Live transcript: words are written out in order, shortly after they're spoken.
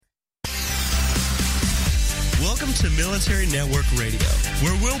Welcome to Military Network Radio,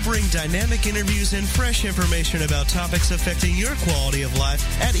 where we'll bring dynamic interviews and fresh information about topics affecting your quality of life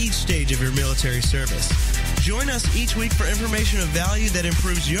at each stage of your military service. Join us each week for information of value that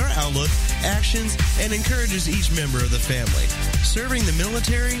improves your outlook, actions, and encourages each member of the family. Serving the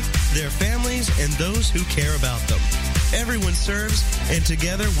military, their families, and those who care about them. Everyone serves, and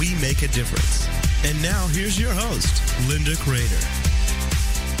together we make a difference. And now, here's your host, Linda Crater.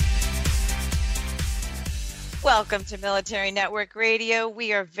 Welcome to Military Network Radio.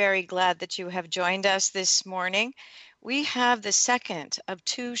 We are very glad that you have joined us this morning. We have the second of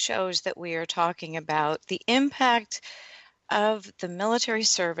two shows that we are talking about, the impact of the military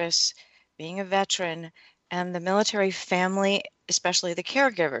service, being a veteran, and the military family, especially the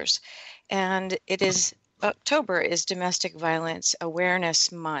caregivers. And October is Domestic Violence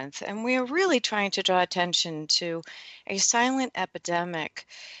Awareness Month, and we are really trying to draw attention to a silent epidemic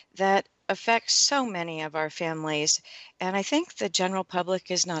that affects so many of our families, and I think the general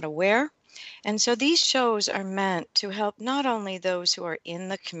public is not aware. And so these shows are meant to help not only those who are in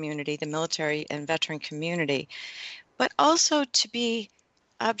the community, the military and veteran community, but also to be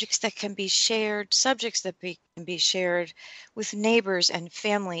objects that can be shared, subjects that can be shared with neighbors and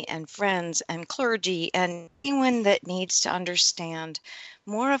family and friends and clergy and anyone that needs to understand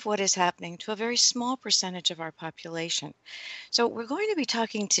more of what is happening to a very small percentage of our population. So we're going to be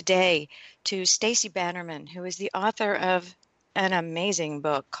talking today to Stacey Bannerman, who is the author of an amazing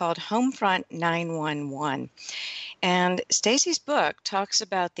book called Homefront 911. And Stacey's book talks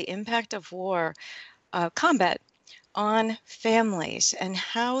about the impact of war, combat, on families and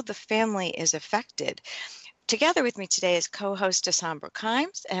how the family is affected. Together with me today is co-host Tasambra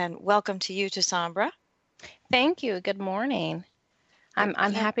Kimes, and welcome to you, Tasambra. Thank you. Good morning.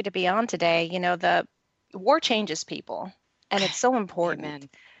 I'm happy to be on today. You know, the war changes people, and it's so important. Amen.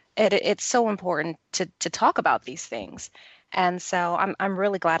 It's so important to talk about these things. And so I'm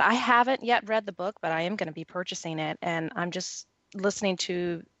really glad. I haven't yet read the book, but I am going to be purchasing it. And I'm just listening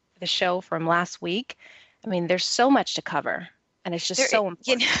to the show from last week. I mean, there's so much to cover, and it's just so important.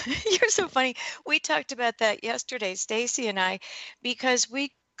 You know, you're so funny. We talked about that yesterday, Stacey and I, because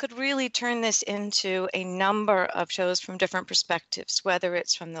we could really turn this into a number of shows from different perspectives, whether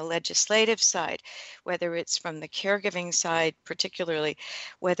it's from the legislative side, whether it's from the caregiving side, particularly,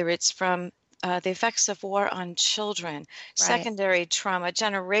 whether it's from the effects of war on children, right, secondary trauma,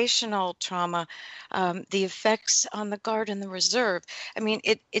 generational trauma, the effects on the Guard and the Reserve. I mean,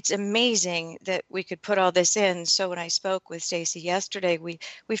 it's amazing that we could put all this in. So when I spoke with Stacey yesterday,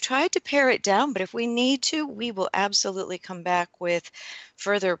 we've tried to pare it down, but if we need to, we will absolutely come back with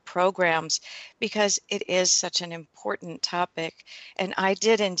further programs because it is such an important topic. And I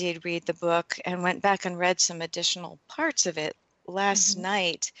did indeed read the book and went back and read some additional parts of it last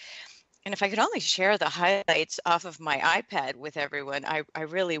night. And if I could only share the highlights off of my iPad with everyone, I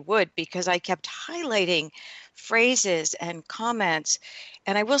really would, because I kept highlighting phrases and comments.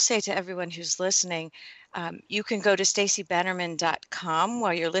 And I will say to everyone who's listening, you can go to staceybannerman.com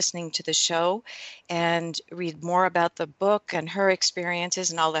while you're listening to the show and read more about the book and her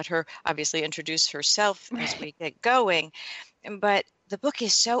experiences. And I'll let her obviously introduce herself as we get going. But the book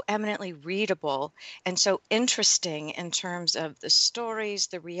is so eminently readable and so interesting in terms of the stories,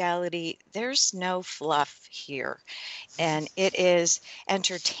 the reality. There's no fluff here. And it is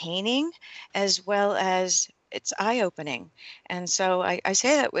entertaining as well as it's eye-opening. And so I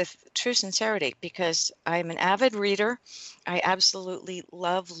say that with true sincerity because I'm an avid reader. I absolutely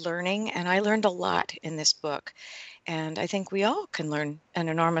love learning, and I learned a lot in this book. And I think we all can learn an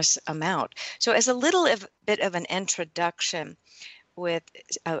enormous amount. So as a little bit of an introduction,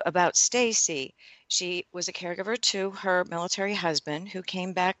 about Stacey, she was a caregiver to her military husband who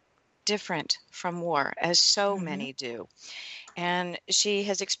came back different from war, as so many do. And she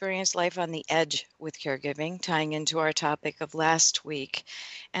has experienced life on the edge with caregiving, tying into our topic of last week,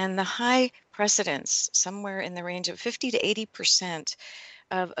 and the high precedence, somewhere in the range of 50 to 80%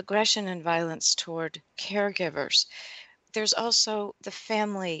 of aggression and violence toward caregivers. There's also the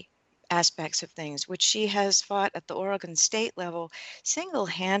family aspects of things, which she has fought at the Oregon state level,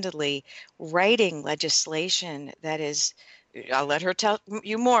 single-handedly writing legislation that is, I'll let her tell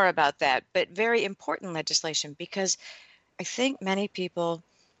you more about that, but very important legislation, because I think many people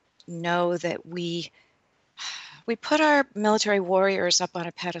know that we put our military warriors up on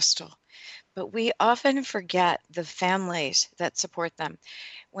a pedestal, but we often forget the families that support them.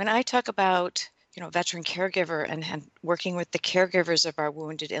 When I talk about veteran caregiver and working with the caregivers of our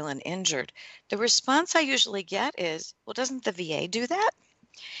wounded, ill, and injured, the response I usually get is, well, doesn't the VA do that?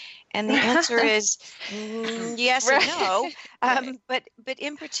 And the answer is yes and no. But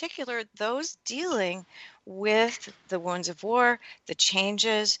in particular, those dealing with the wounds of war, the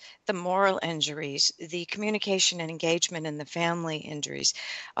changes, the moral injuries, the communication and engagement in the family injuries,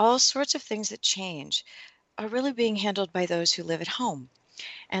 all sorts of things that change are really being handled by those who live at home.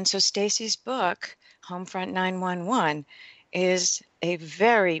 And so Stacy's book, Homefront 911, is a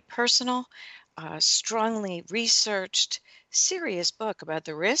very personal, strongly researched, serious book about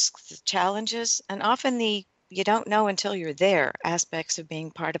the risks, the challenges, and often the you don't know until you're there aspects of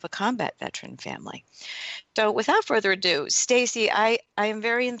being part of a combat veteran family. So without further ado, Stacy, I am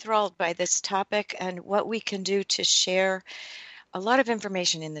very enthralled by this topic and what we can do to share a lot of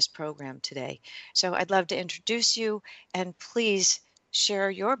information in this program today. So I'd love to introduce you, and please share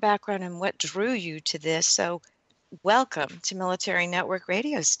your background and what drew you to this. So welcome to Military Network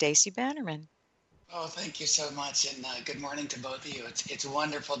Radio, Stacy Bannerman. Oh, thank you so much, and good morning to both of you. It's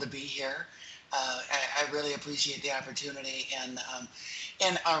wonderful to be here. I really appreciate the opportunity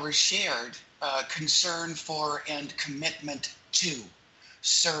and our shared concern for and commitment to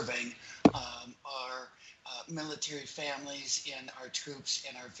serving our military families and our troops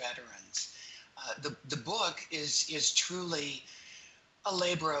and our veterans. The book is truly a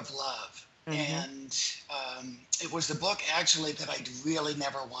labor of love. Mm-hmm. And it was the book actually that I really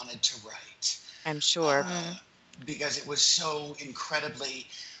never wanted to write. I'm sure. Because it was so incredibly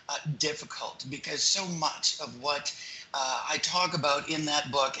difficult, because so much of what I talk about in that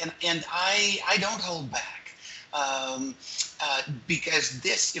book, and I don't hold back, because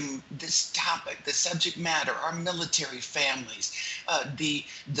this topic, the subject matter, our military families, the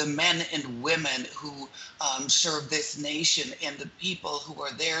men and women who serve this nation, and the people who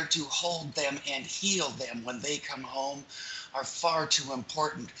are there to hold them and heal them when they come home, are far too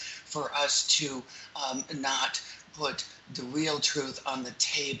important for us to not put the real truth on the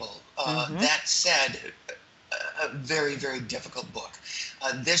table. Mm-hmm. That said, a very, very difficult book.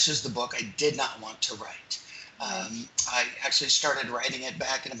 This is the book I did not want to write. I actually started writing it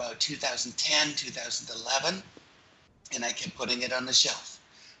back in about 2010, 2011, and I kept putting it on the shelf.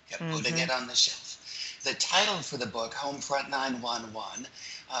 The title for the book, Homefront 911,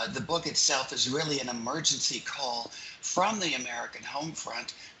 the book itself is really an emergency call from the American home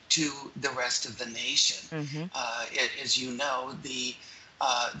front to the rest of the nation. Mm-hmm. As you know, the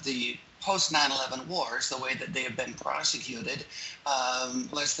post 9/11 wars, the way that they have been prosecuted,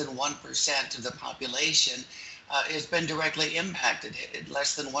 less than 1% of the population has been directly impacted.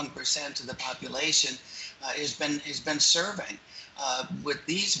 Less than 1% of the population has been serving. With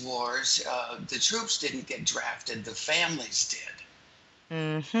these wars, the troops didn't get drafted; the families did.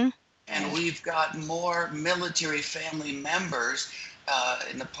 Mm-hmm. And we've got more military family members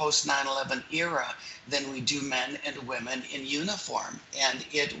in the post 9/11 era than we do men and women in uniform. And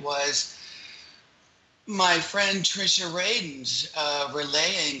it was my friend Tricia Radins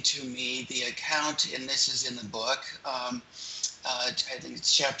relaying to me the account, and this is in the book, I think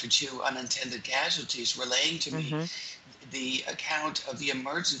it's chapter 2, Unintended Casualties, relaying to me the account of the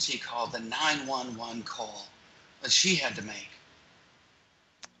emergency call, the 911 call that she had to make.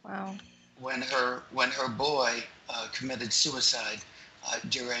 Wow. When her boy committed suicide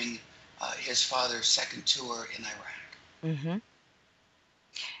during his father's second tour in Iraq. Mm-hmm.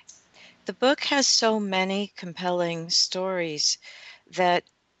 The book has so many compelling stories that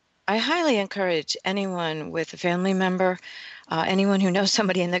I highly encourage anyone with a family member, anyone who knows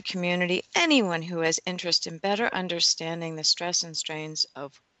somebody in the community, anyone who has interest in better understanding the stress and strains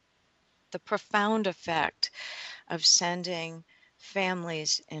of the profound effect of sending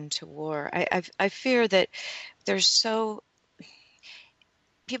families into war. I fear that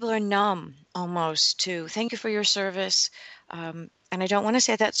people are numb almost to thank you for your service. And I don't want to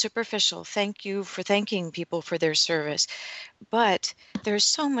say that superficial. Thank you for thanking people for their service. But there's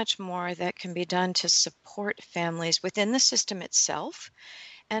so much more that can be done to support families within the system itself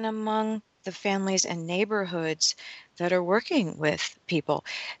and among the families and neighborhoods that are working with people.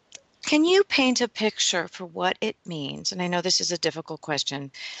 Can you paint a picture for what it means? And I know this is a difficult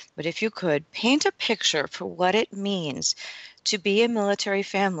question, but if you could, paint a picture for what it means to be a military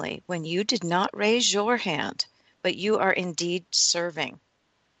family when you did not raise your hand, but you are indeed serving.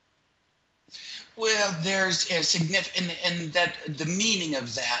 Well, there's a significant, and that the meaning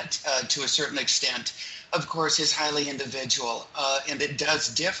of that, to a certain extent, of course, is highly individual, and it does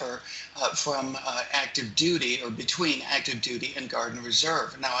differ from active duty, or between active duty and Guard and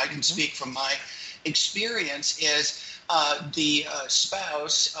Reserve. Now, I can speak from my experience as the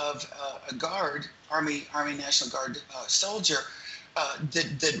spouse of a Guard, Army National Guard soldier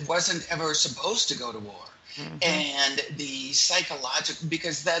that wasn't ever supposed to go to war. and the psychological,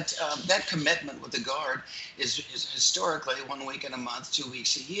 because that commitment with the Guard is historically 1 week in a month, 2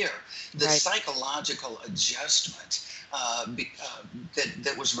 weeks a year. The psychological adjustment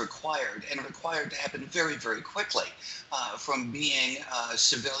that was required to happen very, very quickly, from being a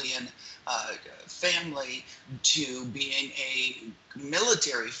civilian family to being a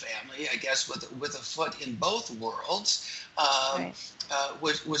military family, I guess, with a foot in both worlds,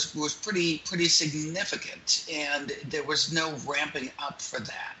 was pretty significant, and there was no ramping up for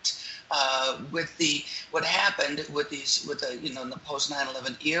that. What happened with the post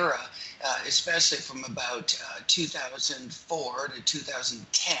 9/11 era, especially from about 2004 to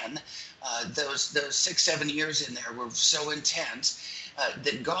 2010, those 6-7 years in there were so intense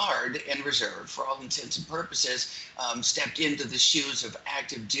that Guard and Reserve, for all intents and purposes, stepped into the shoes of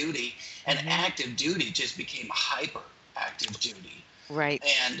active duty, and active duty just became hyper active duty. Right.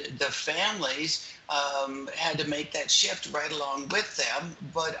 And the families had to make that shift right along with them,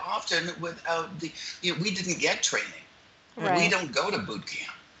 but often without we didn't get training. Right. We don't go to boot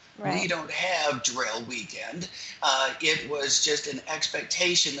camp. Right. We don't have drill weekend. It was just an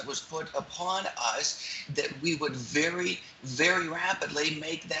expectation that was put upon us that we would very, very rapidly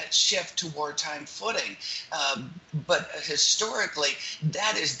make that shift to wartime footing. But historically,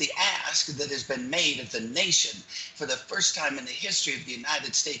 that is the ask that has been made of the nation. For the first time in the history of the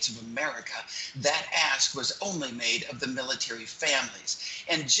United States of America, that ask was only made of the military families.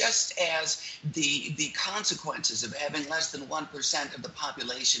 And just as the consequences of having less than 1% of the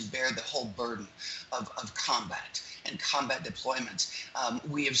population bear the whole burden of combat and combat deployments,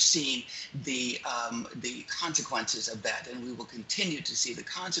 we have seen the consequences of that, and we will continue to see the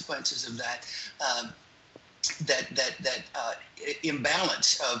consequences of that. That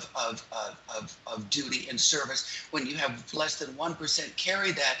imbalance of duty and service. When you have less than 1%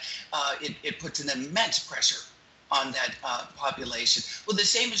 carry that, it puts an immense pressure on that population. Well, the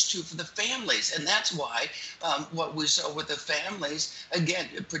same is true for the families, and that's why what we saw with the families, again,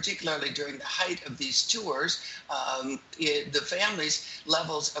 particularly during the height of these tours, the families'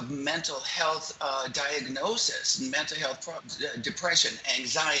 levels of mental health diagnosis, mental health depression,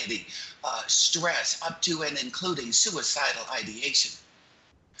 anxiety, stress, up to and including suicidal ideation,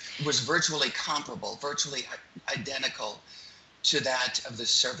 was virtually comparable, virtually identical to that of the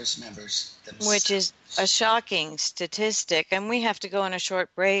service members themselves. Which is a shocking statistic. And we have to go on a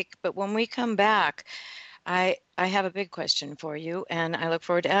short break. But when we come back, I have a big question for you, and I look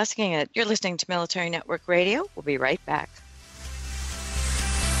forward to asking it. You're listening to Military Network Radio. We'll be right back.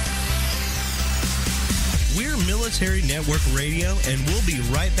 We're Military Network Radio, and we'll be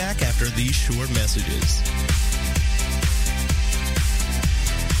right back after these short messages.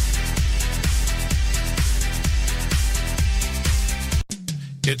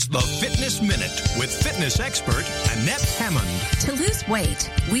 It's the Fitness Minute with fitness expert Annette Hammond. To lose weight,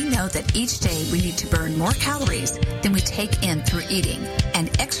 we know that each day we need to burn more calories than we take in through eating,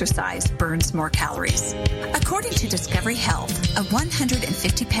 and exercise burns more calories. According to Discovery Health, a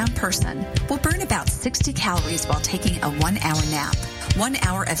 150-pound person will burn about 60 calories while taking a 1-hour nap. 1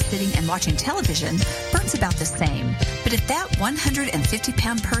 hour of sitting and watching television burns about the same. But if that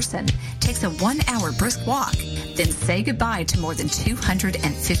 150-pound person takes a 1-hour brisk walk, then say goodbye to more than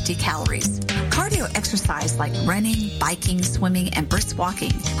 250 calories. Cardio exercise like running, biking, swimming, and brisk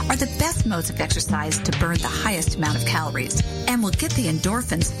walking are the best modes of exercise to burn the highest amount of calories and will get the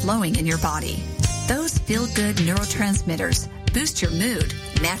endorphins flowing in your body. Those feel-good neurotransmitters boost your mood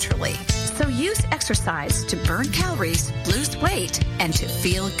naturally. So use exercise to burn calories, lose weight, and to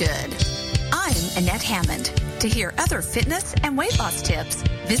feel good. I'm Annette Hammond. To hear other fitness and weight loss tips,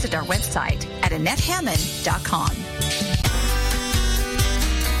 visit our website at AnnetteHammond.com.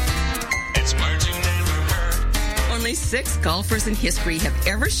 It's words you never heard. Only 6 golfers in history have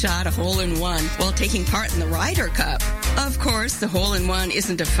ever shot a hole-in-one while taking part in the Ryder Cup. Of course, the hole-in-one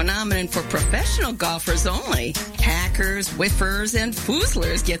isn't a phenomenon for professional golfers only. Hackers, whiffers, and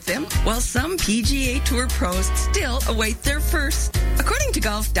foozlers get them, while some PGA Tour pros still await their first. According to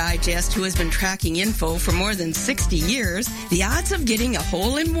Golf Digest, who has been tracking info for more than 60 years, the odds of getting a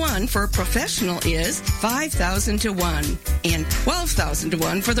hole-in-one for a professional is 5,000 to 1 and 12,000 to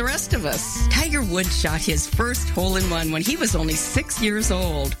 1 for the rest of us. Tiger Woods shot his first hole-in-one when he was only 6 years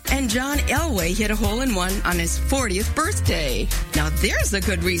old, and John Elway hit a hole-in-one on his 40th birthday. Now there's a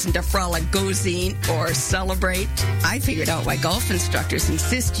good reason to frolic, go-zine, or celebrate. I figured out why golf instructors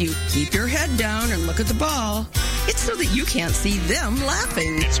insist you keep your head down and look at the ball. It's so that you can't see them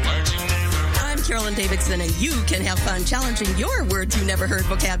laughing. It's words you never heard. I'm Carolyn Davidson, and you can have fun challenging your words you never heard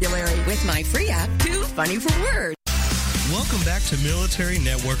vocabulary with my free app, Too Funny for Words. Welcome back to Military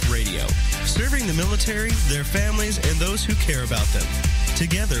Network Radio, serving the military, their families, and those who care about them.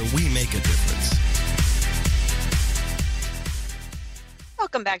 Together, we make a difference.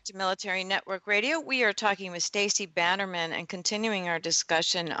 Welcome back to Military Network Radio. We are talking with Stacey Bannerman and continuing our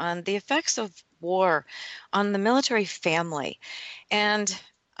discussion on the effects of war on the military family. And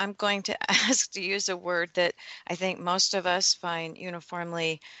I'm going to ask to use a word that I think most of us find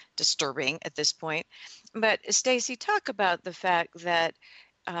uniformly disturbing at this point. But Stacey, talk about the fact that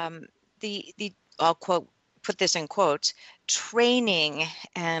I'll put this in quotes, training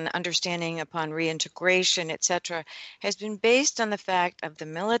and understanding upon reintegration, etc., has been based on the fact of the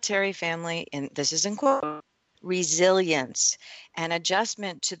military family, and this is in quote, resilience and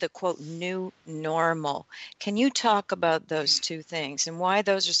adjustment to the quote new normal. Can you talk about those two things and why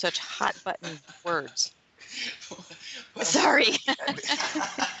those are such hot button words? Well, sorry.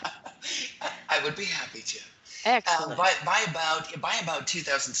 I would be happy to. Excellent. By about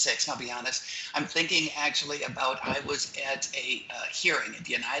 2006, and I'll be honest, I'm thinking actually about, I was at a hearing at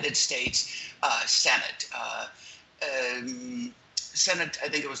the United States Senate. Senate, I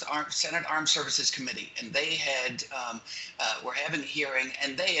think it was the Senate Armed Services Committee, and they had were having a hearing,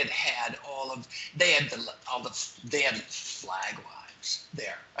 and they had flag wives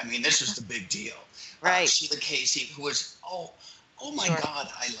there. I mean, this was the big deal. Right. Sheila Casey, who was oh my Sure. God,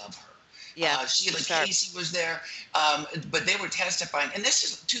 I love her. Yeah, Sheila sure. Casey was there, but they were testifying, and this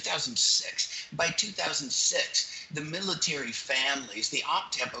is 2006. By 2006, the military families, the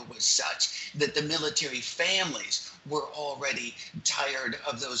op-tempo was such that the military families were already tired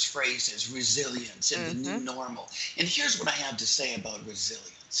of those phrases, resilience and the new normal. And here's what I have to say about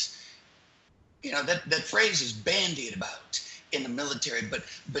resilience. You know, that phrase is bandied about in the military, but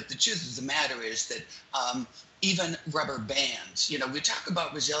the truth of the matter is that even rubber bands, you know, we talk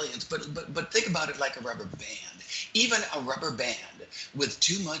about resilience, but think about it like a rubber band. Even a rubber band with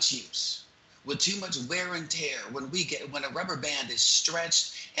too much use, with too much wear and tear, when a rubber band is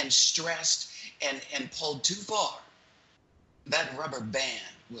stretched and stressed and pulled too far, that rubber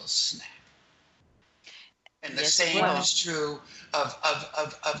band will snap. And the same is true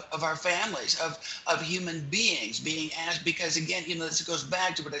of our families, of human beings being asked, because again, you know, this goes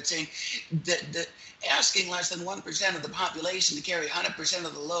back to what I'm saying, that asking less than 1% of the population to carry 100%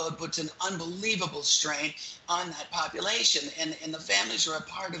 of the load puts an unbelievable strain on that population, and the families are a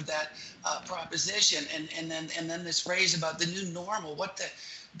part of that proposition. And then this phrase about the new normal,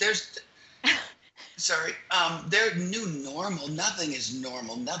 their new normal, nothing is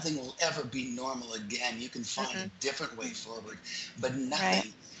normal. Nothing will ever be normal again. You can find a different way forward, but nothing.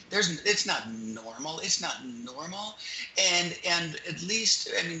 Right. It's not normal. It's not normal. And at least,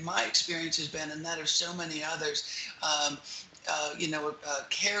 I mean, my experience has been, and that of so many others,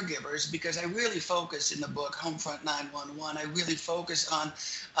 caregivers, because I really focus in the book, Homefront 911, I really focus on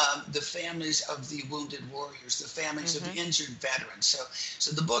the families of the wounded warriors, the families of injured veterans.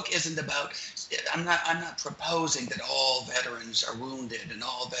 So the book isn't about, I'm not proposing that all veterans are wounded and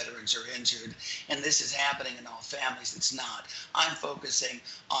all veterans are injured, and this is happening in all families. It's not. I'm focusing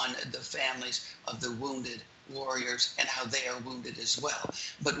on the families of the wounded warriors and how they are wounded as well.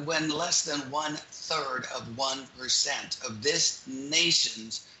 But when less than 1/3 of 1% of this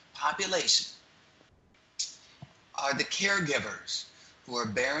nation's population are the caregivers who are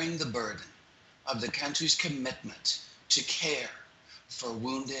bearing the burden of the country's commitment to care for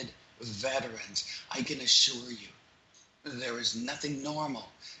wounded veterans, I can assure you there is nothing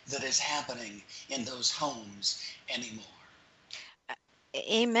normal that is happening in those homes anymore.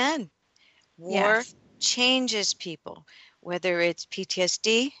 Amen. War changes people, whether it's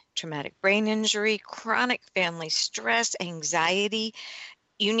PTSD, traumatic brain injury, chronic family stress, anxiety,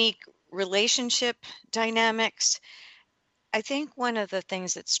 unique relationship dynamics. I think one of the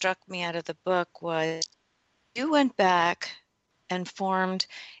things that struck me out of the book was you went back and formed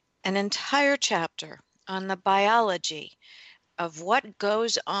an entire chapter on the biology of what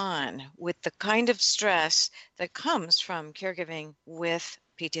goes on with the kind of stress that comes from caregiving with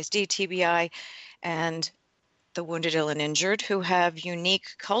PTSD, TBI, and the wounded, ill, and injured, who have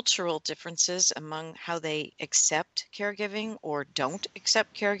unique cultural differences among how they accept caregiving or don't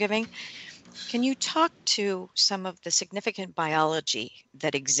accept caregiving. Can you talk to some of the significant biology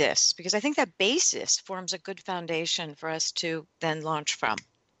that exists? Because I think that basis forms a good foundation for us to then launch from.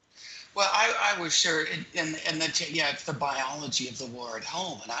 Well, I was sure, and it's the biology of the war at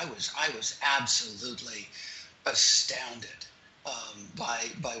home, and I was absolutely astounded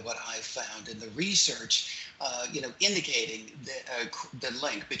by what I found in the research, indicating the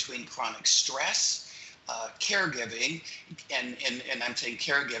link between chronic stress, caregiving, and I'm saying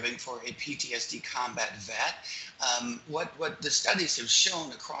caregiving for a PTSD combat vet, what the studies have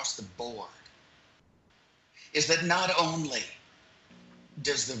shown across the board is that not only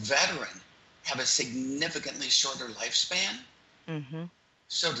does the veteran have a significantly shorter lifespan,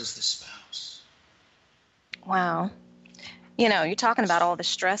 so does the spouse. Wow. You know, you're talking about all the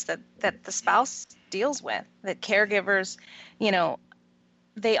stress that the spouse deals with, that caregivers, you know,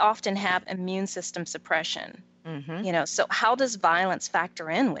 they often have immune system suppression. You know, so how does violence factor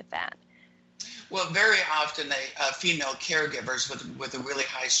in with that? Well, very often female caregivers with a really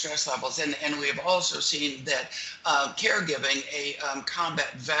high stress levels, and we have also seen that caregiving a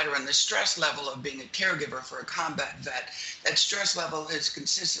combat veteran, the stress level of being a caregiver for a combat vet, that stress level has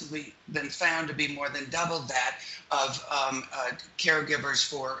consistently been found to be more than double that of caregivers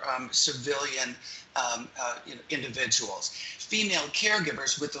for civilian individuals. Female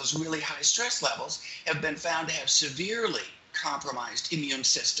caregivers with those really high stress levels have been found to have severely compromised immune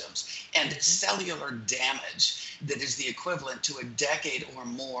systems and cellular damage that is the equivalent to a decade or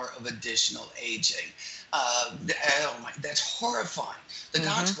more of additional aging. That's horrifying. The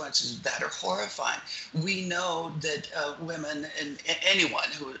consequences of that are horrifying. We know that women and anyone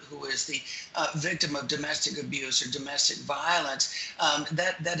who is the victim of domestic abuse or domestic violence,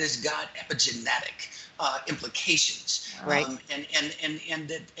 that has got epigenetic implications, right? And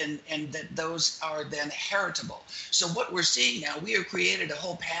that those are then heritable. So what we're seeing now, we have created a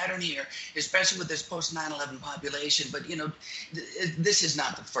whole pattern here, especially with this post 9/11 population. But you know, this is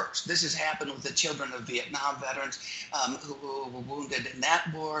not the first. This has happened with the children of Vietnam veterans who were wounded in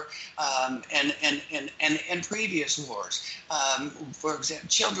that war, and previous wars. For example,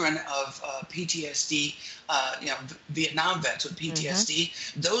 children of PTSD. Vietnam vets with PTSD,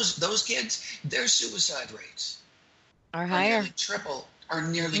 those kids, their suicide rates are higher. Nearly triple, or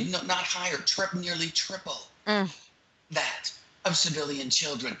nearly, no, not higher, nearly triple that of civilian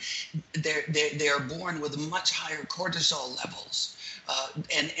children. They are born with much higher cortisol levels,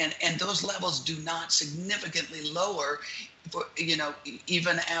 and those levels do not significantly lower,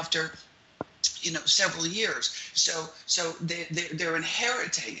 even after several years. So they're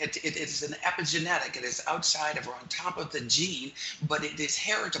inheriting. It is an epigenetic. It is outside of or on top of the gene, but it is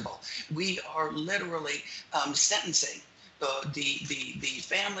heritable. We are literally sentencing the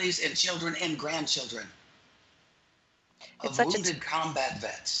families and children and grandchildren of wounded combat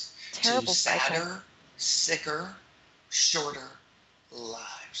vets to sadder, sicker, shorter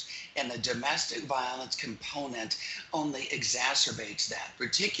lives. And the domestic violence component only exacerbates that,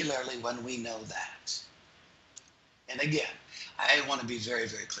 particularly when we know that. And again, I want to be very,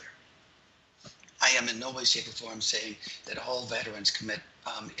 very clear. I am in no way, shape, or form saying that all veterans commit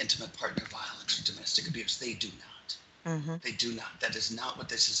intimate partner violence or domestic abuse. They do not. They do not. That is not what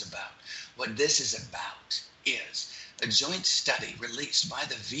this is about. What this is about is a joint study released by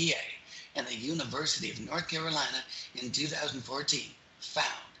the VA and the University of North Carolina in 2014 found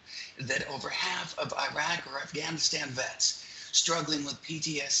that over half of Iraq or Afghanistan vets struggling with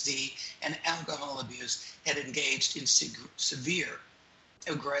PTSD and alcohol abuse had engaged in severe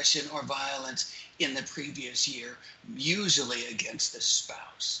aggression or violence in the previous year, usually against the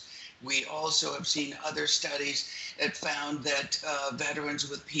spouse. We also have seen other studies that found that veterans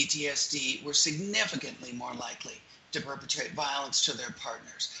with PTSD were significantly more likely to perpetrate violence to their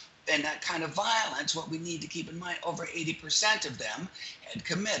partners. And that kind of violence, what we need to keep in mind, over 80% of them had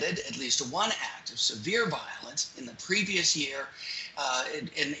committed at least one act of severe violence in the previous year,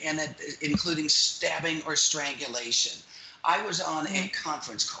 including stabbing or strangulation. I was on a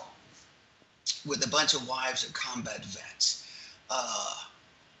conference call with a bunch of wives of combat vets.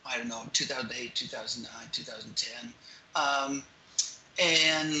 2008, 2009, 2010.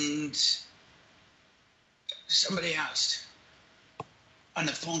 And somebody asked, on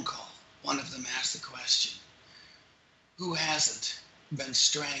a phone call, one of them asked the question, who hasn't been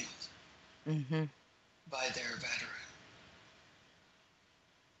strangled by their veteran?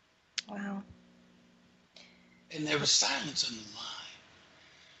 Wow. And there was silence on the line,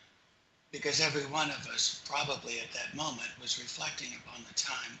 because every one of us probably at that moment was reflecting upon the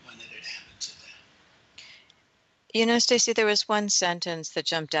time when it had happened to them. You know, Stacy, there was one sentence that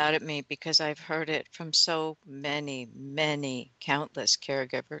jumped out at me because I've heard it from so many, countless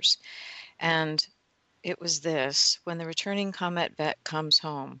caregivers. And it was this: when the returning combat vet comes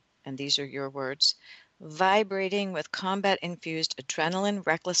home, and these are your words, vibrating with combat-infused adrenaline,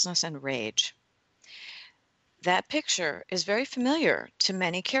 recklessness, and rage. That picture is very familiar to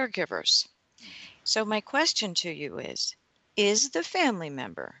many caregivers. So my question to you is the family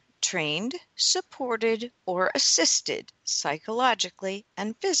member trained, supported, or assisted psychologically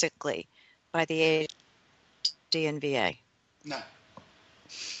and physically by the DNVA. No.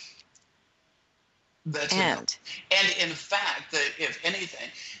 That's and in fact, if anything,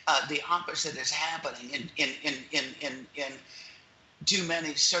 the opposite is happening in too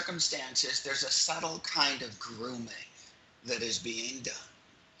many circumstances. There's a subtle kind of grooming that is being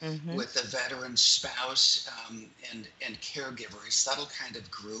done with the veteran spouse and caregiver, a subtle kind of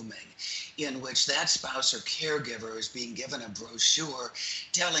grooming in which that spouse or caregiver is being given a brochure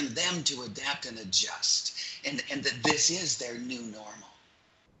telling them to adapt and adjust, and that this is their new normal.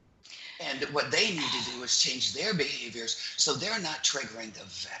 And what they need to do is change their behaviors so they're not triggering the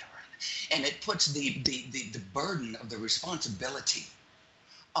veteran. And it puts the burden of the responsibility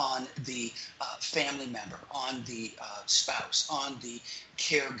on the family member, on the spouse, on the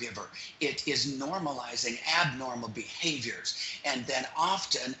caregiver. It is normalizing abnormal behaviors. And then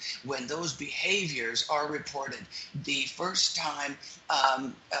often when those behaviors are reported the first time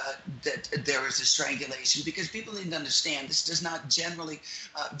that there is a strangulation, because people need to understand this does not generally,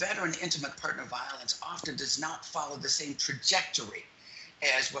 veteran intimate partner violence often does not follow the same trajectory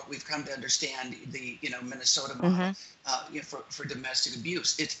as what we've come to understand the Minnesota model for domestic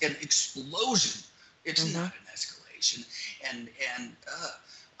abuse. It's an explosion. It's not an escalation.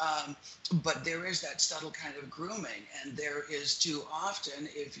 But there is that subtle kind of grooming, and there is too often,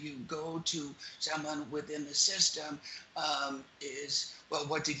 if you go to someone within the system,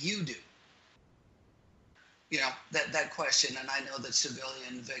 what did you do? That question, and I know that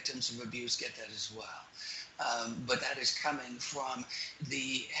civilian victims of abuse get that as well. But that is coming from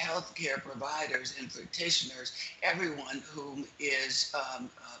the healthcare providers and practitioners, everyone whom is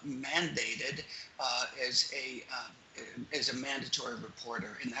mandated as a mandatory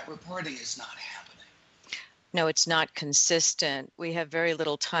reporter, and that reporting is not happening. No, it's not consistent. We have very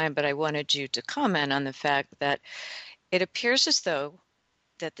little time, but I wanted you to comment on the fact that it appears as though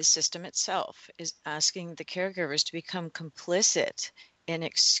that the system itself is asking the caregivers to become complicit in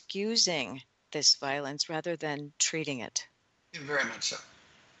excusing this violence rather than treating it. Very much so.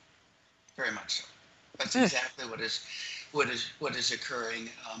 Very much so. That's exactly what is occurring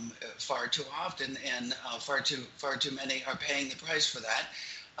far too often, and far too many are paying the price for that,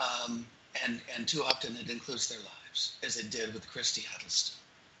 and too often it includes their lives, as it did with Christy Huddleston.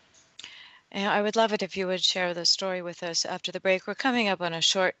 And I would love it if you would share the story with us after the break. We're coming up on a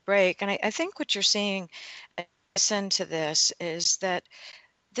short break, and I think what you're seeing, listen to this, is that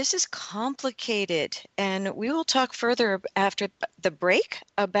this is complicated, and we will talk further after the break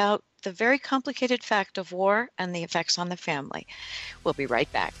about the very complicated fact of war and the effects on the family. We'll be right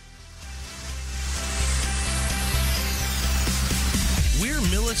back. We're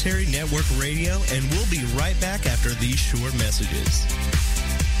Military Network Radio, and we'll be right back after these short messages.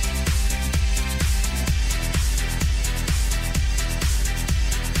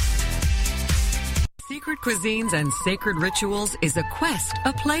 Secret Cuisines and Sacred Rituals is a quest,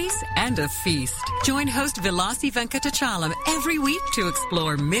 a place, and a feast. Join host Vilasi Venkatachalam every week to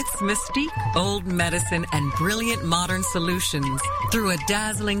explore myths, mystique, old medicine, and brilliant modern solutions through a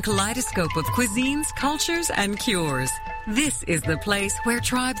dazzling kaleidoscope of cuisines, cultures, and cures. This is the place where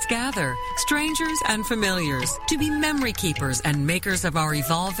tribes gather, strangers and familiars, to be memory keepers and makers of our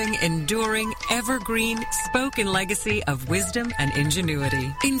evolving, enduring, evergreen, spoken legacy of wisdom and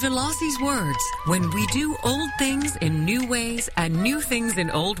ingenuity. In Vilasi's words, when we do old things in new ways and new things in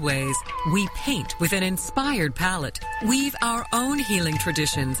old ways, we paint with an inspired palette, weave our own healing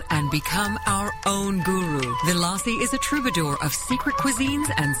traditions, and become our own guru. Vilasi is a troubadour of secret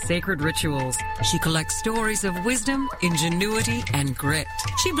cuisines and sacred rituals. She collects stories of wisdom, ingenuity, and grit.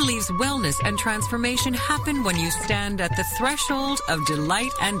 She believes wellness and transformation happen when you stand at the threshold of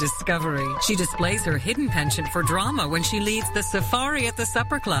delight and discovery. She displays her hidden penchant for drama when she leads the safari at the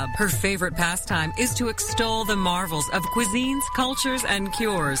supper club. Her favorite pastime is to extol the marvels of cuisines, cultures, and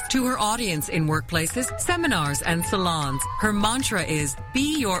cures to her audience in workplaces, seminars, and salons. Her mantra is,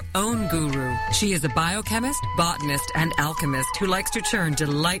 be your own guru. She is a biochemist, botanist, and alchemist who likes to churn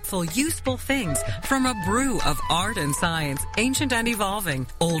delightful, useful things from a brew of art and science, ancient and evolving,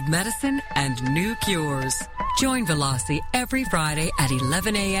 old medicine, and new cures. Join Vilasi every Friday at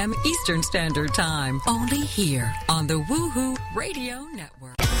 11 a.m. Eastern Standard Time, only here on the Woohoo Radio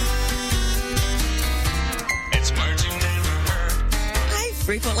Network. It's Merging Neighborhood. I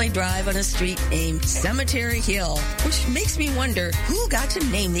frequently drive on a street named Cemetery Hill, which makes me wonder who got to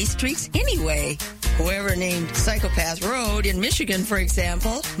name these streets anyway. Whoever named Psychopath Road in Michigan, for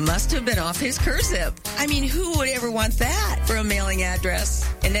example, must have been off his cursive. I mean, who would ever want that for a mailing address?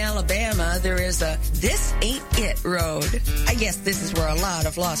 In Alabama, there is a This Ain't It Road. I guess this is where a lot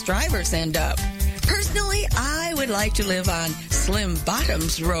of lost drivers end up. Personally, I would like to live on Slim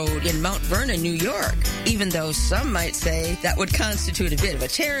Bottoms Road in Mount Vernon, New York, even though some might say that would constitute a bit of a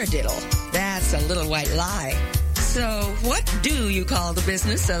taradiddle. That's a little white lie. So what do you call the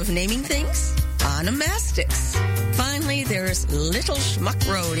business of naming things? Onomastics. Finally, there's Little Schmuck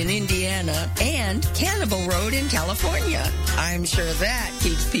Road in Indiana and Cannibal Road in California. I'm sure that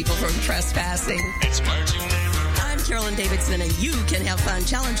keeps people from trespassing. It's Marching Neighborhood. I'm Carolyn Davidson, and you can have fun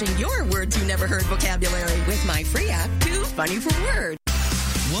challenging your words you never heard vocabulary with my free app, Too Funny for Words.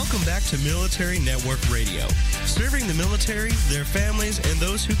 Welcome back to Military Network Radio, serving the military, their families, and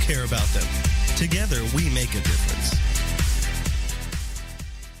those who care about them. Together, we make a difference.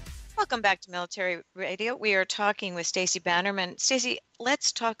 Welcome back to Military Radio. We are talking with Stacey Bannerman. Stacey,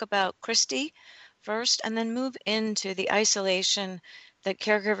 let's talk about Christy first and then move into the isolation that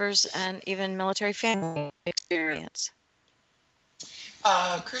caregivers and even military families experience.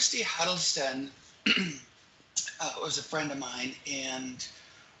 Christy Huddleston was a friend of mine, and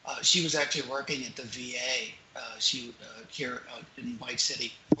she was actually working at the VA here in White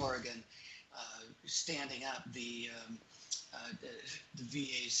City, Oregon, standing up the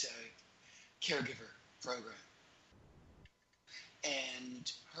VA's caregiver program.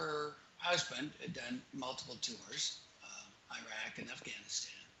 And her husband had done multiple tours, Iraq and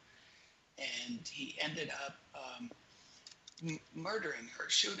Afghanistan, and he ended up murdering her,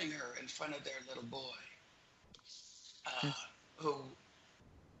 shooting her in front of their little boy, who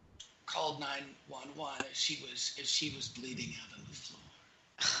called 911 as she was bleeding out on the floor.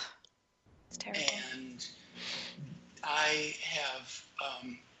 It's terrible. And I have,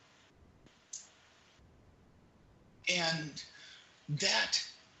 and that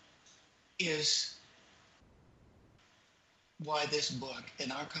is why this book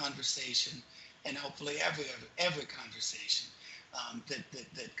and our conversation, and hopefully every conversation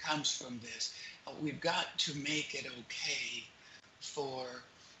that comes from this, we've got to make it okay for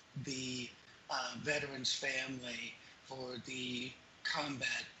the veteran's family, for the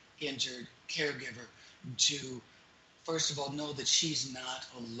combat injured caregiver to, first of all, know that she's not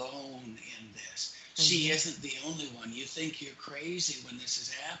alone in this. Mm-hmm. She isn't the only one. You think you're crazy when this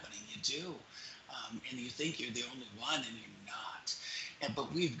is happening. You do. And you think you're the only one, and you're not.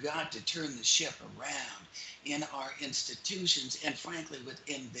 But we've got to turn the ship around in our institutions and, frankly,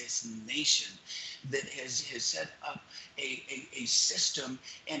 within this nation that has set up a system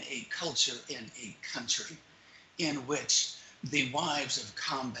and a culture and a country in which the wives of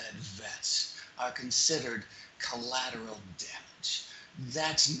combat vets are considered collateral damage.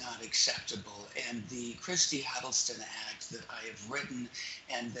 That's not acceptable. And the Christy Huddleston Act that I have written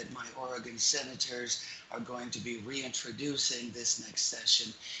and that my Oregon senators are going to be reintroducing this next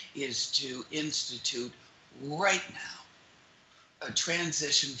session is to institute right now a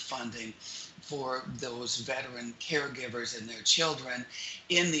transition funding for those veteran caregivers and their children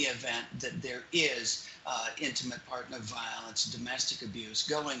in the event that there is intimate partner violence, domestic abuse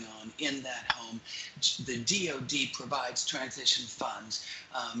going on in that home. The DOD provides transition funds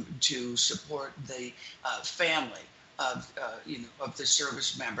to support the family of the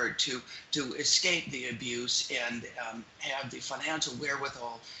service member to escape the abuse and have the financial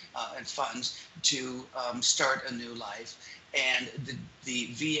wherewithal and funds to start a new life. And the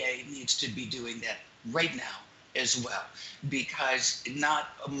VA needs to be doing that right now as well, because not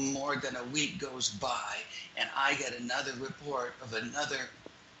more than a week goes by and I get another report of another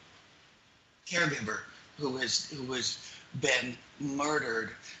caregiver who has been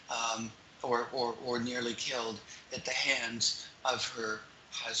murdered or nearly killed at the hands of her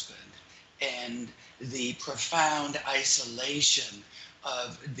husband. And the profound isolation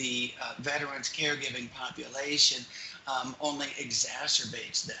of the veterans caregiving population only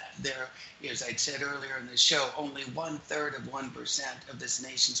exacerbates that. There, as I said earlier in the show, only 1/3 of 1% of this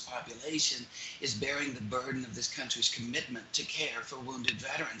nation's population is bearing the burden of this country's commitment to care for wounded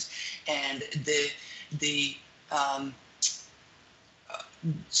veterans. And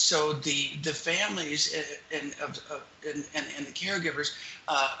so the families and the caregivers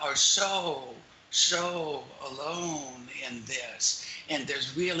are so alone in this, and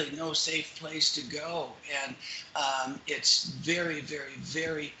there's really no safe place to go, and it's very, very,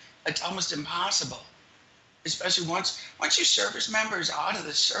 very, it's almost impossible, especially once your service member is out of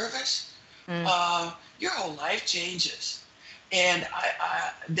the service. Your whole life changes, and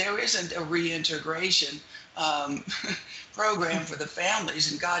there isn't a reintegration program for the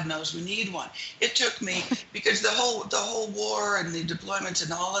families, and God knows we need one. It took me, because the whole war and the deployments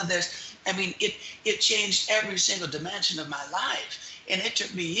and all of this, I mean, it changed every single dimension of my life, and it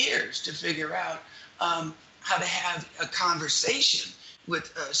took me years to figure out how to have a conversation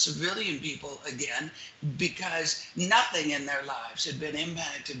with civilian people again, because nothing in their lives had been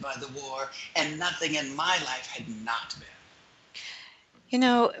impacted by the war, and nothing in my life had not been. You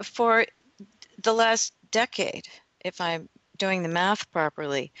know, for the last decade, if I'm doing the math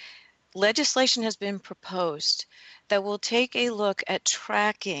properly, legislation has been proposed that will take a look at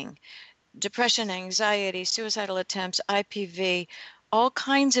tracking depression, anxiety, suicidal attempts, IPV, all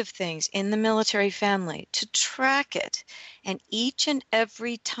kinds of things in the military family, to track it. And each and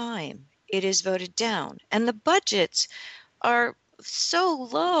every time it is voted down. And the budgets are so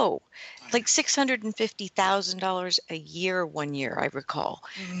low, like $650,000 a year one year, I recall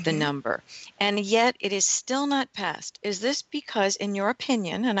the number. And yet it is still not passed. Is this because, in your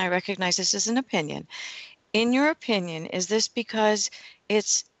opinion, and I recognize this is an opinion, in your opinion, is this because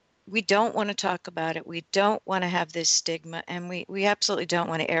we don't want to talk about it, we don't want to have this stigma, and we absolutely don't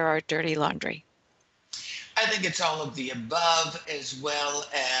want to air our dirty laundry? I think it's all of the above, as well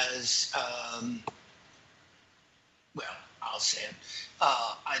as, well, I'll say it.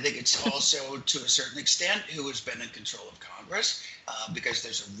 I think it's also, to a certain extent, who has been in control of Congress, because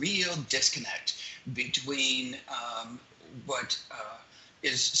there's a real disconnect between what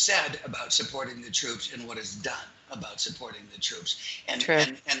is said about supporting the troops and what is done about supporting the troops.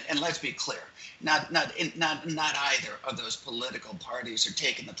 And let's be clear, not either of those political parties are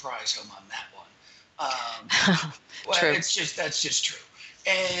taking the prize home on that one. Well, True. That's just true.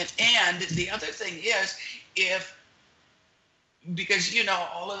 And the other thing is, because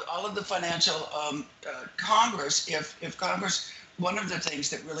all of the financial Congress, if Congress, one of the things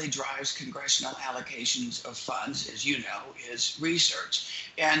that really drives congressional allocations of funds, as you know, is research.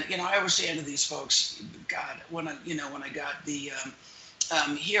 And I was saying to these folks, God, when I got the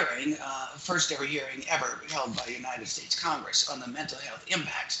hearing, first ever hearing ever held by United States Congress on the mental health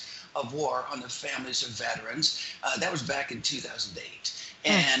impacts of war on the families of veterans, that was back in 2008.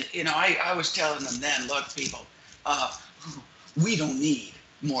 And I was telling them then, look, people, we don't need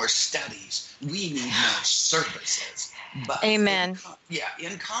more studies. We need more services. But Amen.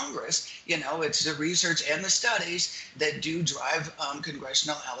 In Congress, it's the research and the studies that do drive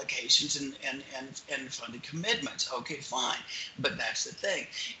congressional allocations and funding commitments. Okay, fine. But that's the thing.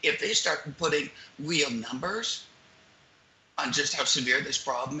 If they start putting real numbers on just how severe this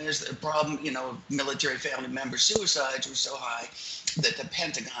problem is, the problem, military family member suicides were so high that the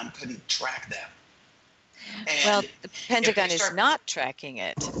Pentagon couldn't track them. And well, the Pentagon is not tracking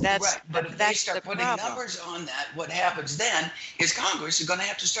it. That's right. But if they start putting problem. numbers on that, what happens then is Congress is going to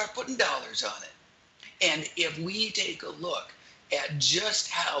have to start putting dollars on it. And if we take a look at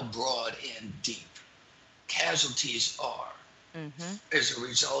just how broad and deep casualties are as a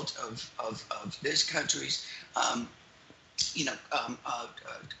result of this country's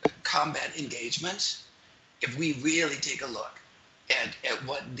combat engagements, if we really take a look at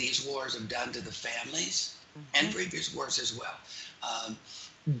what these wars have done to the families and previous wars as well,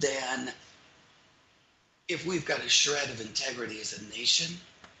 then if we've got a shred of integrity as a nation,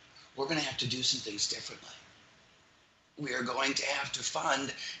 we're going to have to do some things differently. We are going to have to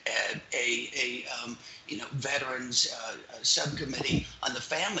fund a veterans subcommittee on the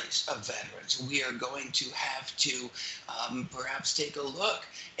families of veterans. We are going to have to perhaps take a look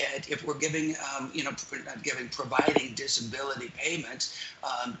at if we're providing disability payments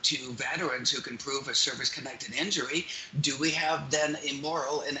to veterans who can prove a service-connected injury. Do we have then a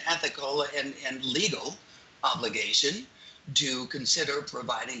moral and ethical and legal obligation to consider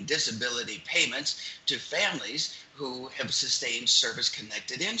providing disability payments to families who have sustained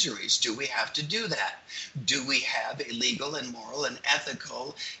service-connected injuries? Do we have to do that? Do we have a legal and moral and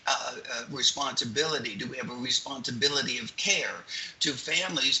ethical responsibility? Do we have a responsibility of care to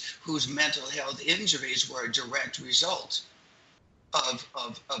families whose mental health injuries were a direct result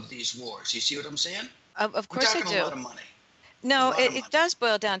of these wars? You see what I'm saying? Of course I do. We're talking a lot of money. No, it does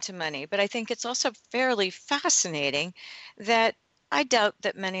boil down to money, but I think it's also fairly fascinating that I doubt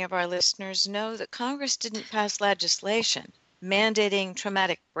that many of our listeners know that Congress didn't pass legislation mandating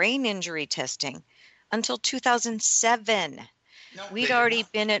traumatic brain injury testing until 2007. No, We'd already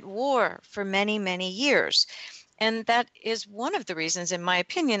been at war for many, many years. And that is one of the reasons, in my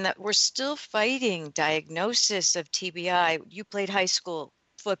opinion, that we're still fighting diagnosis of TBI. You played high school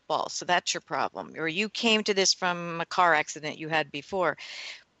football, so that's your problem. Or you came to this from a car accident you had before.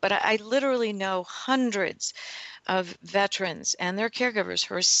 But I literally know hundreds of veterans and their caregivers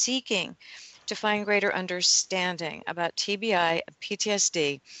who are seeking to find greater understanding about TBI and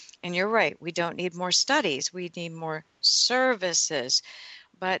PTSD. And you're right, we don't need more studies, we need more services.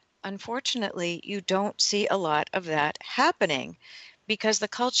 But unfortunately, you don't see a lot of that happening because the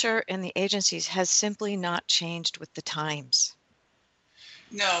culture in the agencies has simply not changed with the times.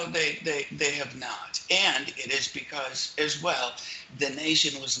 No, they have not. And it is because, as well, the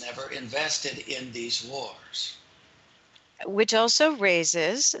nation was never invested in these wars. Which also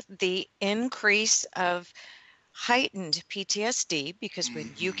raises the increase of heightened PTSD, because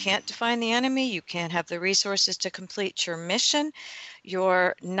when you can't define the enemy, you can't have the resources to complete your mission.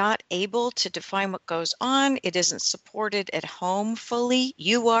 You're not able to define what goes on. It isn't supported at home fully.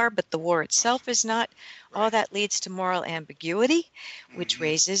 You are, but the war itself is not. All that leads to moral ambiguity, which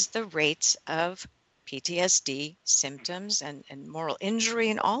raises the rates of PTSD symptoms and moral injury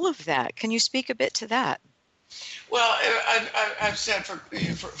and all of that. Can you speak a bit to that? Well, I've said for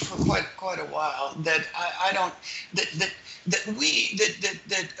quite a while that I don't that the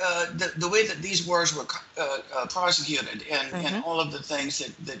way that these wars were prosecuted and all of the things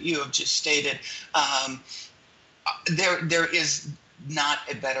that you have just stated, there is not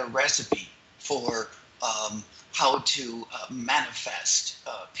a better recipe for how to manifest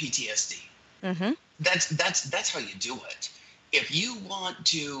PTSD. Mm-hmm. That's how you do it. If you want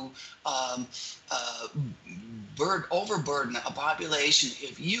to overburden a population,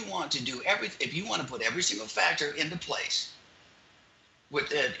 if you want to do if you want to put every single factor into place, with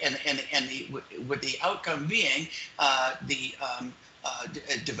the outcome being the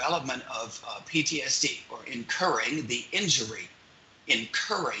development of PTSD, or incurring the injury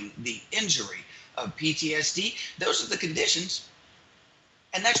of PTSD, those are the conditions,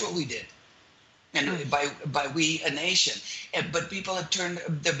 and that's what we did. And by we, a nation. But people have turned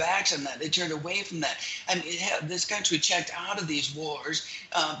their backs on that. They turned away from that. I mean, this country checked out of these wars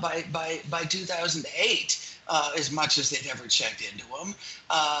by 2008, as much as they'd ever checked into them.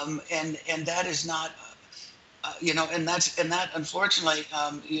 And that is not, and that unfortunately,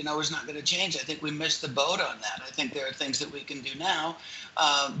 is not going to change. I think we missed the boat on that. I think there are things that we can do now,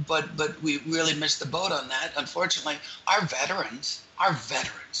 but we really missed the boat on that. Unfortunately, our veterans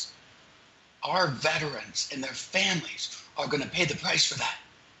and their families are going to pay the price for that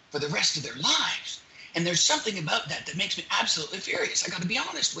for the rest of their lives. And there's something about that makes me absolutely furious. I got to be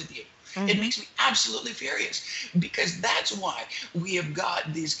honest with you. Mm-hmm. It makes me absolutely furious, because that's why we have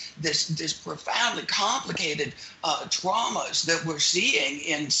got this profoundly complicated traumas that we're seeing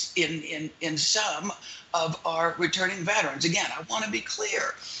in some of our returning veterans. Again, I want to be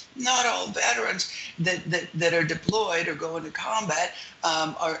clear. Not all veterans that are deployed or go into combat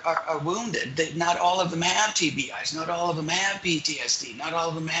are wounded. Not all of them have TBIs. Not all of them have PTSD. Not all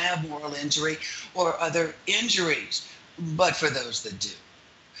of them have moral injury or other injuries. But for those that do,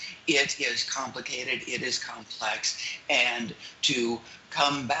 it is complicated. It is complex. And to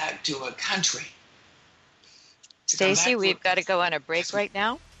come back to a country. Stacy, we've got to go on a break right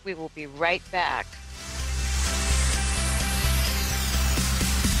now. We will be right back.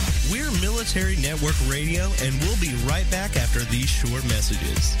 We're Military Network Radio, and we'll be right back after these short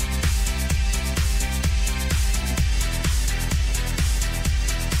messages.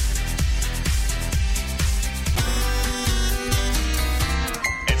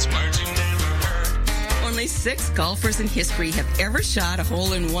 It's Marching Never Hurt. Only 6 golfers in history have ever shot a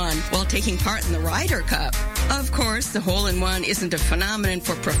hole-in-one while taking part in the Ryder Cup. Of course, the hole-in-one isn't a phenomenon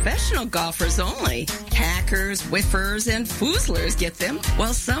for professional golfers only. Hackers, whiffers, and foozlers get them,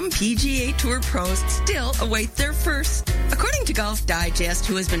 while some PGA Tour pros still await their first. According to Golf Digest,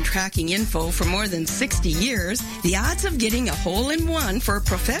 who has been tracking info for more than 60 years, the odds of getting a hole-in-one for a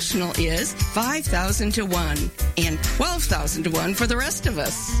professional is 5,000 to 1 and 12,000 to 1 for the rest of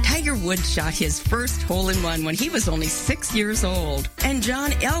us. Tiger Woods shot his first hole-in-one when he was only 6 years old, and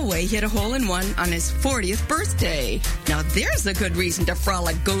John Elway hit a hole-in-one on his 40th birthday. Now there's a good reason to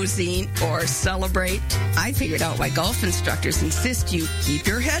frolic, go zine, or celebrate. I figured out why golf instructors insist you keep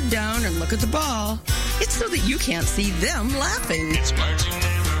your head down and look at the ball. It's so that you can't see them laughing. It's Marching Never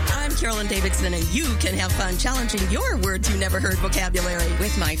Hurt. I'm Carolyn Davidson, and you can have fun challenging your words you never heard vocabulary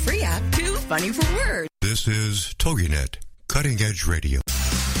with my free app, Too Funny for Words. This is TogiNet, Cutting Edge Radio.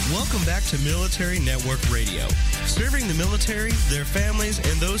 Welcome back to Military Network Radio, serving the military, their families,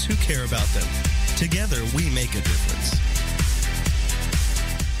 and those who care about them. Together, we make a difference.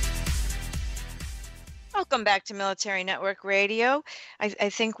 Welcome back to Military Network Radio. I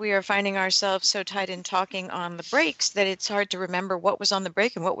think we are finding ourselves so tied in talking on the breaks that it's hard to remember what was on the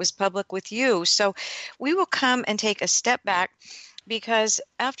break and what was public with you. So we will come and take a step back, because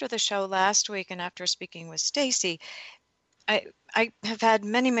after the show last week and after speaking with Stacy, I have had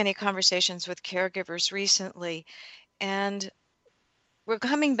many conversations with caregivers recently, and we're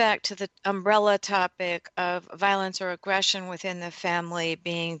coming back to the umbrella topic of violence or aggression within the family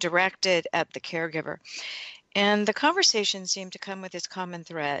being directed at the caregiver. And the conversation seemed to come with this common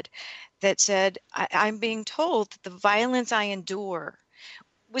thread that said, I'm being told that the violence I endure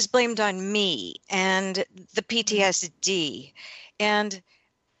was blamed on me and the PTSD. And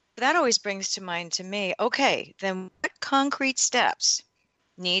that always brings to mind to me, okay, then what concrete steps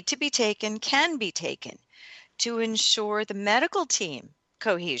need to be taken, can be taken to ensure the medical team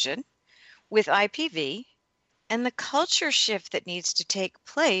cohesion with IPV and the culture shift that needs to take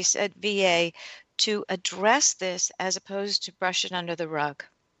place at VA to address this as opposed to brush it under the rug?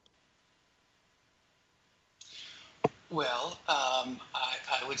 Well,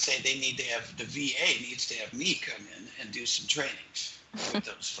 I would say the VA needs to have me come in and do some trainings with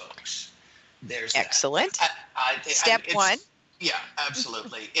those folks. There's excellent. Step one. Yeah,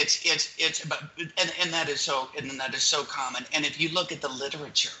 absolutely. It's about, and that is so common. And if you look at the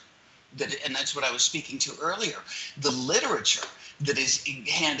literature, and that's what I was speaking to earlier, the literature that is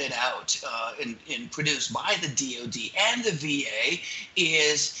handed out and produced by the DoD and the VA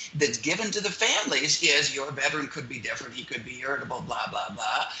that's given to the families is your veteran could be different, he could be irritable, blah, blah,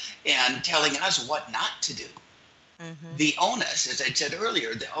 blah, and telling us what not to do. Mm-hmm. The onus, as I said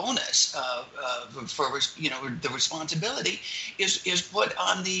earlier, the onus for the responsibility is put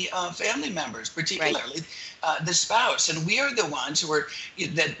on the family members, particularly the spouse, and we are the ones who are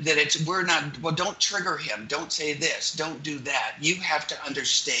we're not. Well, don't trigger him. Don't say this. Don't do that. You have to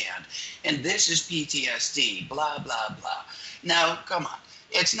understand. And this is PTSD. Blah blah blah. Now, come on.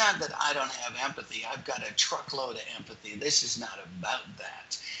 It's not that I don't have empathy. I've got a truckload of empathy. This is not about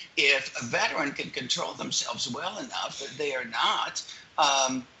that. If a veteran can control themselves well enough that they are not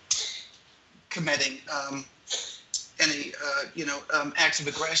committing any acts of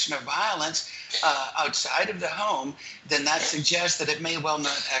aggression or violence outside of the home, then that suggests that it may well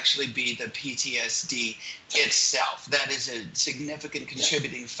not actually be the PTSD itself. That is a significant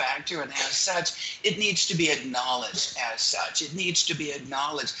contributing factor, and as such, it needs to be acknowledged as such. It needs to be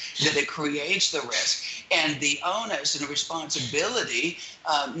acknowledged that it creates the risk, and the onus and responsibility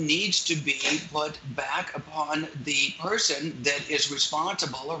needs to be put back upon the person that is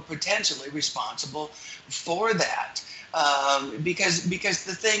responsible or potentially responsible for that. Because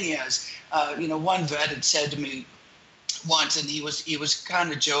the thing is, one vet had said to me once, and he was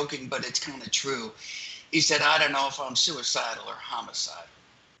kind of joking, but it's kind of true. He said, "I don't know if I'm suicidal or homicidal."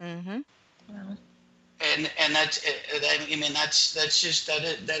 Mm-hmm. Well. And that's just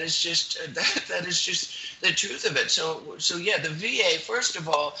the truth of it. So yeah, the VA, first of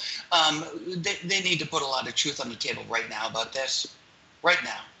all, they need to put a lot of truth on the table right now about this, right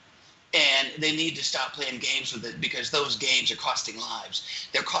now. And they need to stop playing games with it, because those games are costing lives.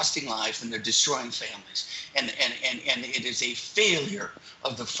 They're costing lives and they're destroying families. And it is a failure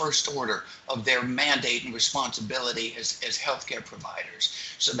of the first order of their mandate and responsibility as healthcare providers.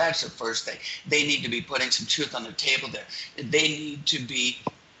 So that's the first thing. They need to be putting some truth on the table there. They need to be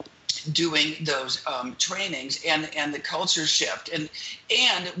doing those trainings and the culture shift, and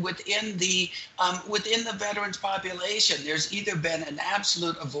within the veterans population, there's either been an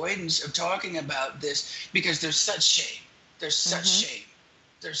absolute avoidance of talking about this because there's such shame. There's such shame.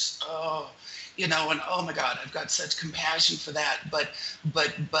 There's and oh my God, I've got such compassion for that, but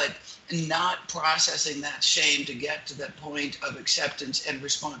not processing that shame to get to that point of acceptance and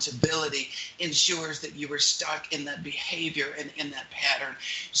responsibility ensures that you are stuck in that behavior and in that pattern.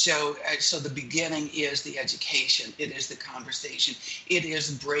 So the beginning is the education. It is the conversation. It is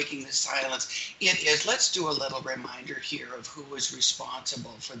breaking the silence. It is, let's do a little reminder here of who is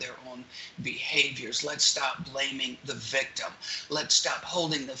responsible for their own behaviors. Let's stop blaming the victim. Let's stop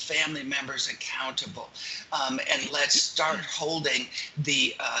holding the family members accountable. And let's start holding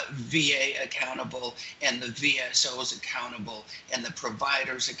the VA accountable and the VSOs accountable and the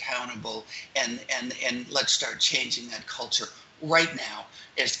providers accountable, and let's start changing that culture right now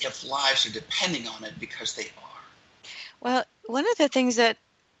as if lives are depending on it, because they are. Well, one of the things that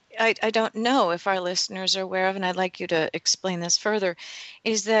I don't know if our listeners are aware of, and I'd like you to explain this further,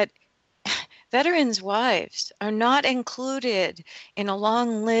 is that veterans' wives are not included in a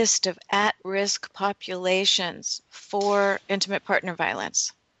long list of at-risk populations for intimate partner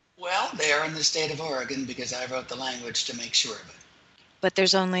violence. Well, they are in the state of Oregon because I wrote the language to make sure of it. But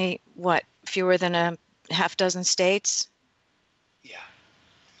there's only, fewer than a half dozen states? Yeah.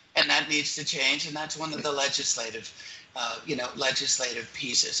 And that needs to change, and that's one of the legislative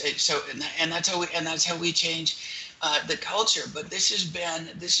pieces. And that's how we change the culture. But this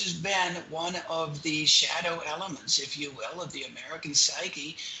has been one of the shadow elements, if you will, of the American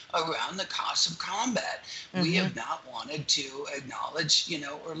psyche around the cost of combat. Mm-hmm. We have not wanted to acknowledge,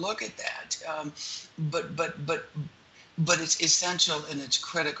 or look at that. But but it's essential and it's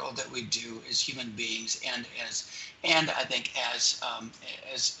critical that we do as human beings and I think as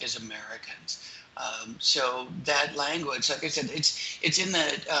Americans. So that language, like I said, it's in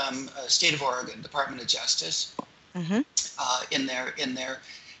the state of Oregon, Department of Justice, in their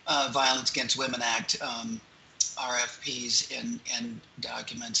Violence Against Women Act RFPs and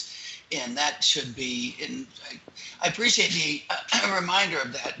documents, and that should be in. I appreciate the reminder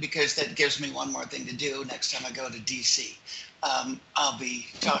of that, because that gives me one more thing to do next time I go to DC. I'll be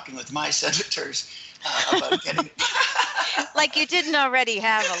talking with my senators about getting like you didn't already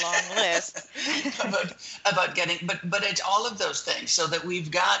have a long list about getting, but it's all of those things, so that we've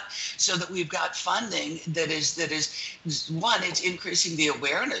got funding that is one, it's increasing the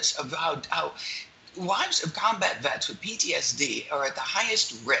awareness of how wives of combat vets with PTSD are at the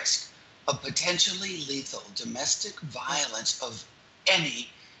highest risk of potentially lethal domestic violence of any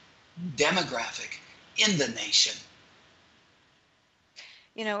demographic in the nation.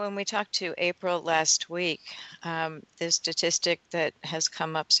 You know, when we talked to April last week, the statistic that has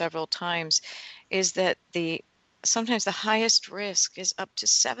come up several times is that sometimes the highest risk is up to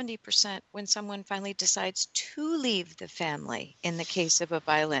 70% when someone finally decides to leave the family in the case of a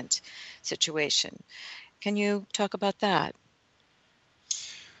violent situation. Can you talk about that?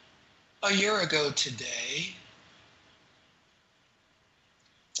 A year ago today,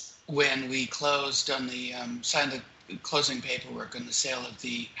 when we closed on the signed the closing paperwork on the sale of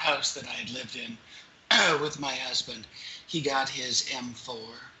the house that I had lived in with my husband, he got his M4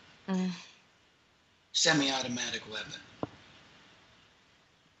 semi-automatic weapon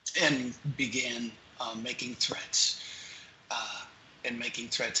and began making threats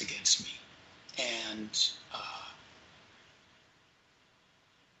against me, and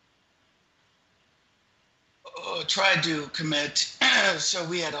tried to commit. So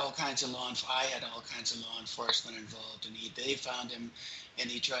we had all kinds of I had all kinds of law enforcement involved, and they found him, and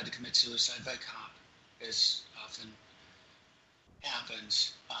he tried to commit suicide by cop, as often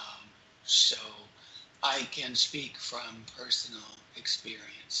happens. So I can speak from personal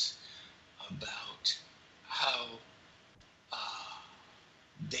experience about how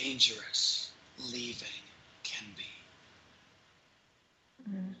dangerous leaving can be.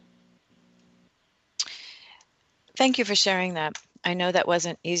 Thank you for sharing that. I know that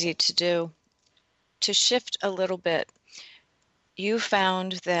wasn't easy to do. To shift a little bit, you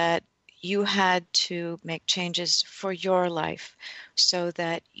found that you had to make changes for your life so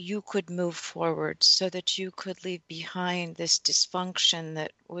that you could move forward, so that you could leave behind this dysfunction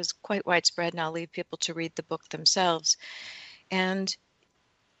that was quite widespread. And I'll leave people to read the book themselves. And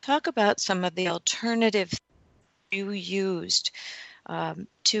talk about some of the alternatives you used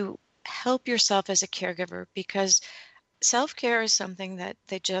to help yourself as a caregiver, because self-care is something that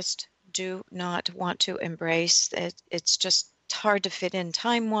they just do not want to embrace. It's just hard to fit in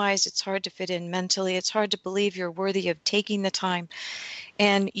time-wise. It's hard to fit in mentally. It's hard to believe you're worthy of taking the time.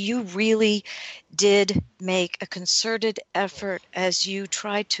 And you really did make a concerted effort as you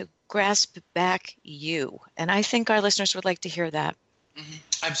tried to grasp back you. And I think our listeners would like to hear that.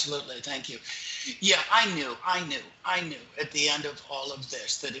 Absolutely. Thank you. Yeah, I knew at the end of all of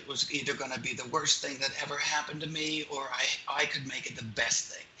this that it was either going to be the worst thing that ever happened to me, or I could make it the best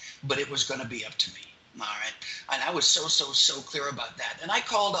thing, but it was going to be up to me. All right. And I was so clear about that. And I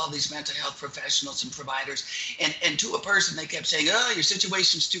called all these mental health professionals and providers, and to a person, they kept saying, "Oh, your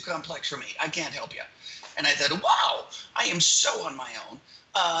situation's too complex for me. I can't help you." And I said, wow, I am so on my own.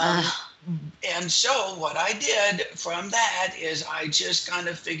 And so what I did from that is I just kind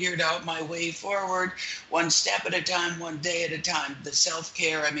of figured out my way forward, one step at a time, one day at a time. The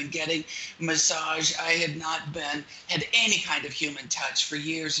self-care, getting massage. I had not had any kind of human touch for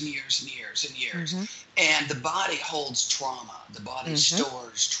years and years and years and years. And the body holds trauma. The body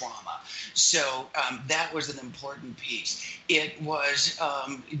stores trauma. So that was an important piece. It was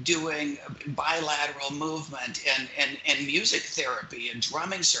doing bilateral movement and music therapy and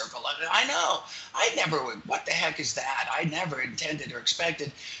drumming circle. I know. I never would. What the heck is that? I never intended or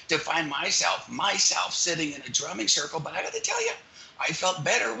expected to find myself sitting in a drumming circle. But I got to tell you, I felt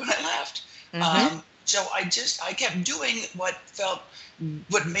better when I left. So I kept doing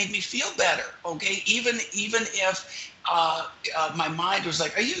what made me feel better. Okay, even if my mind was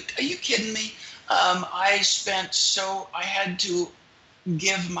like, are you kidding me? I had to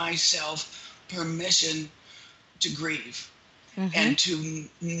give myself permission to grieve and to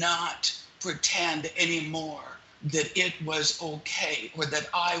not pretend anymore that it was okay or that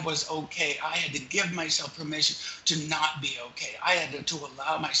I was okay. I had to give myself permission to not be okay. I had to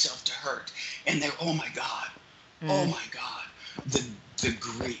allow myself to hurt. And oh my God, the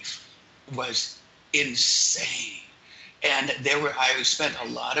grief was insane. And I spent a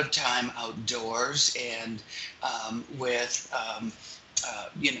lot of time outdoors and with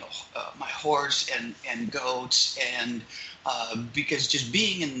my horse and goats, and because just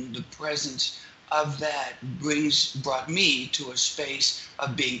being in the presence of that brought me to a space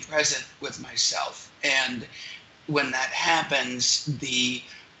of being present with myself. And when that happens, the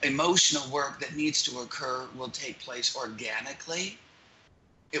emotional work that needs to occur will take place organically.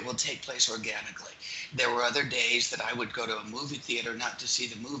 It will take place organically. There were other days that I would go to a movie theater, not to see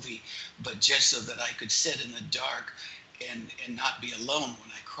the movie, but just so that I could sit in the dark and not be alone when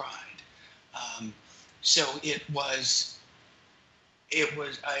I cried. So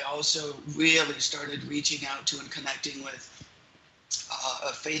I also really started reaching out to and connecting with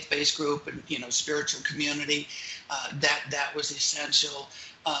a faith-based group and, spiritual community. That was essential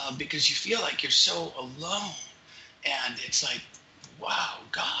because you feel like you're so alone. And it's like, wow,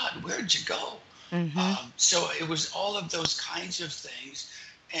 God, where'd you go? Mm-hmm. So it was all of those kinds of things,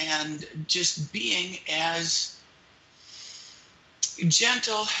 and just being as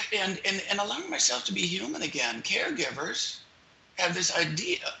gentle and allowing myself to be human again. Caregivers have this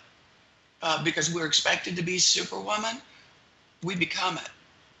idea, because we're expected to be superwoman, we become it.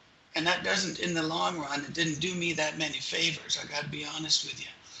 And that doesn't, in the long run, it didn't do me that many favors. I got to be honest with you.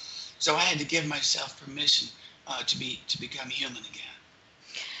 So I had to give myself permission to become human again.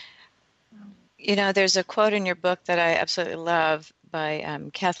 There's a quote in your book that I absolutely love by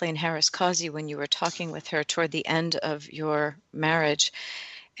Kathleen Harris Causey when you were talking with her toward the end of your marriage.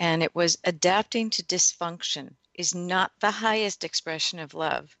 And it was, adapting to dysfunction is not the highest expression of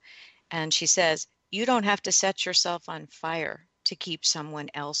love. And she says, you don't have to set yourself on fire to keep someone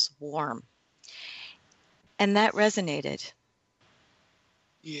else warm. And that resonated.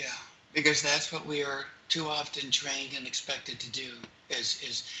 Yeah, because that's what we are too often trained and expected to do,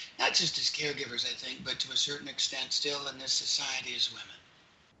 is not just as caregivers, I think, but to a certain extent still in this society as women.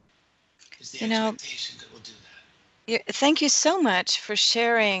 Is the expectation that we'll do that. Thank you so much for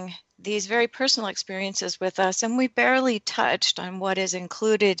sharing these very personal experiences with us. And we barely touched on what is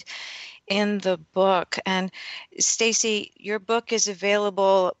included in the book. And Stacy, your book is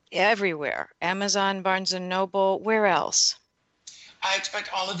available everywhere. Amazon, Barnes & Noble, where else? I expect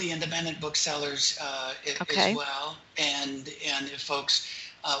all of the independent booksellers as well. And if folks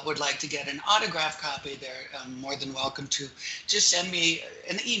would like to get an autographed copy, they're more than welcome to just send me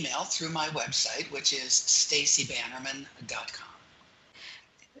an email through my website, which is stacybannerman.com.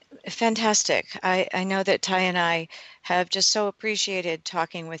 Fantastic. I know that Ty and I have just so appreciated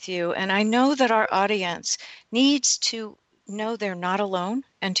talking with you. And I know that our audience needs to know they're not alone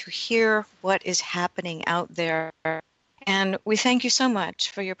and to hear what is happening out there. And we thank you so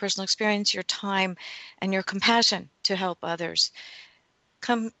much for your personal experience, your time, and your compassion to help others.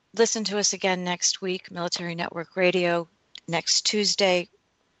 Come listen to us again next week, Military Network Radio, next Tuesday.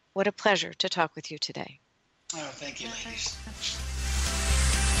 What a pleasure to talk with you today. Oh, thank you, ladies.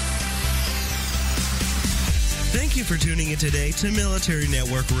 Thank you for tuning in today to Military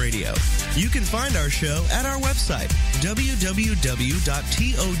Network Radio. You can find our show at our website,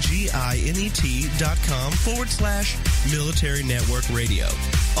 www.toginet.com/Military Network Radio.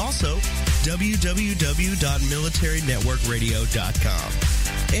 Also, www.militarynetworkradio.com.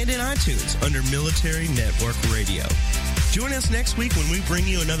 And in iTunes under Military Network Radio. Join us next week when we bring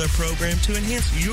you another program to enhance your